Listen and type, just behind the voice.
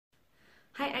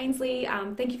Hi Ainsley,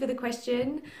 thank you for the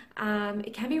question.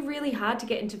 It can be really hard to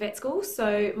get into vet school,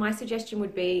 so my suggestion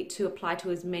would be to apply to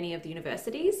as many of the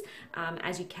universities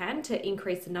as you can to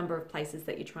increase the number of places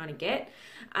that you're trying to get.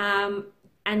 And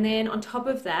then on top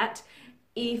of that,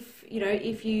 if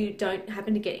you don't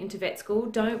happen to get into vet school,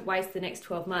 don't waste the next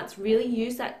 12 months. Really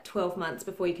use that 12 months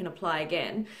before you can apply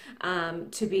again,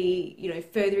 to be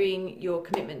furthering your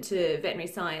commitment to veterinary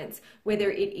science,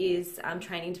 whether it is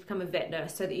training to become a vet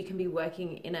nurse so that you can be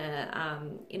working in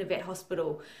a vet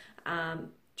hospital.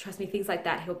 Trust me, things like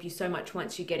that help you so much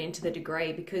once you get into the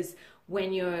degree, because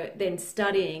when you're then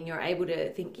studying, you're able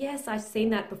to think, yes, I've seen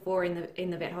that before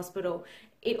in the vet hospital.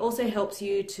 It also helps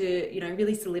you to,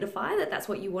 really solidify that that's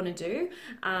what you want to do.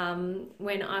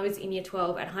 When I was in year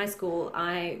 12 at high school,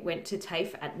 I went to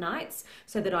TAFE at nights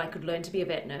so that I could learn to be a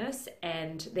vet nurse,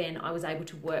 and then I was able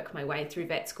to work my way through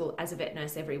vet school as a vet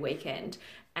nurse every weekend.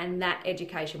 And that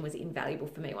education was invaluable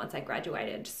for me once I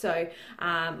graduated. So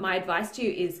my advice to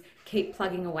you is keep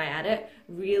plugging away at it.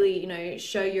 Really,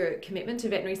 show your commitment to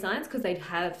veterinary science, because they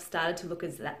have started to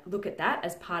look at that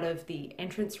as part of the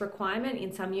entrance requirement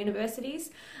in some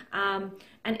universities.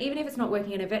 And even if it's not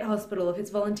working in a vet hospital, if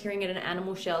it's volunteering at an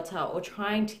animal shelter or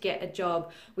trying to get a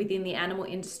job within the animal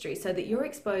industry, so that you're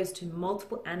exposed to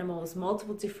multiple animals,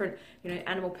 multiple different,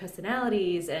 animal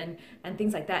personalities and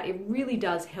things like that, it really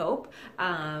does help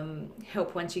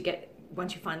once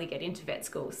you finally get into vet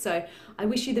school. So I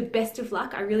wish you the best of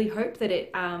luck. I really hope that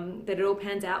it all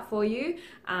pans out for you.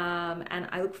 And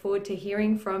I look forward to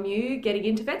hearing from you getting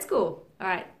into vet school. All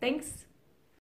right, thanks.